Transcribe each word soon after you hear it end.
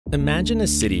Imagine a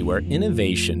city where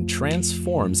innovation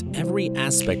transforms every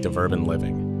aspect of urban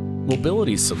living.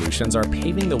 Mobility solutions are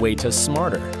paving the way to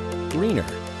smarter, greener,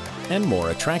 and more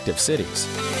attractive cities.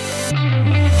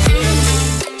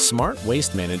 Smart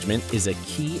waste management is a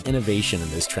key innovation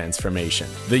in this transformation.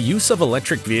 The use of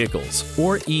electric vehicles,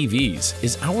 or EVs,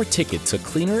 is our ticket to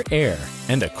cleaner air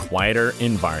and a quieter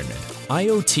environment.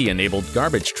 IoT-enabled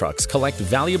garbage trucks collect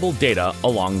valuable data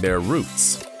along their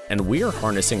routes. And we're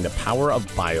harnessing the power of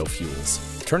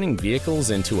biofuels, turning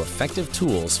vehicles into effective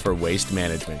tools for waste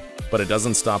management. But it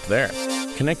doesn't stop there.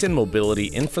 Connected mobility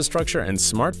infrastructure and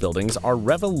smart buildings are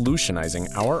revolutionizing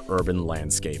our urban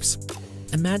landscapes.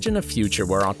 Imagine a future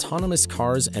where autonomous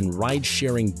cars and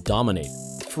ride-sharing dominate,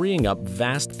 freeing up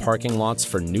vast parking lots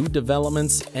for new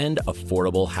developments and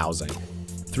affordable housing.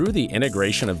 Through the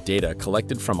integration of data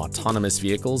collected from autonomous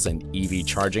vehicles and EV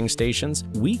charging stations,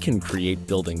 we can create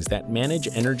buildings that manage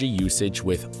energy usage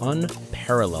with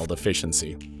unparalleled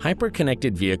efficiency.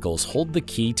 Hyper-connected vehicles hold the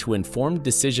key to informed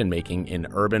decision-making in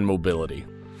urban mobility.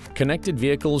 Connected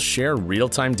vehicles share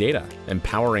real-time data,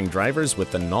 empowering drivers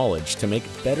with the knowledge to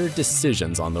make better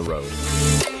decisions on the road.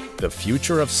 The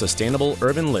future of sustainable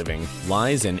urban living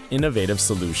lies in innovative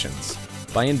solutions.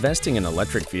 By investing in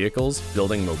electric vehicles,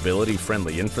 building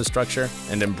mobility-friendly infrastructure,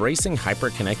 and embracing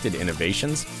hyper-connected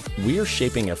innovations, we're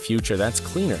shaping a future that's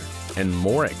cleaner and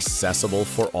more accessible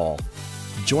for all.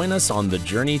 Join us on the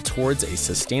journey towards a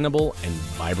sustainable and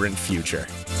vibrant future.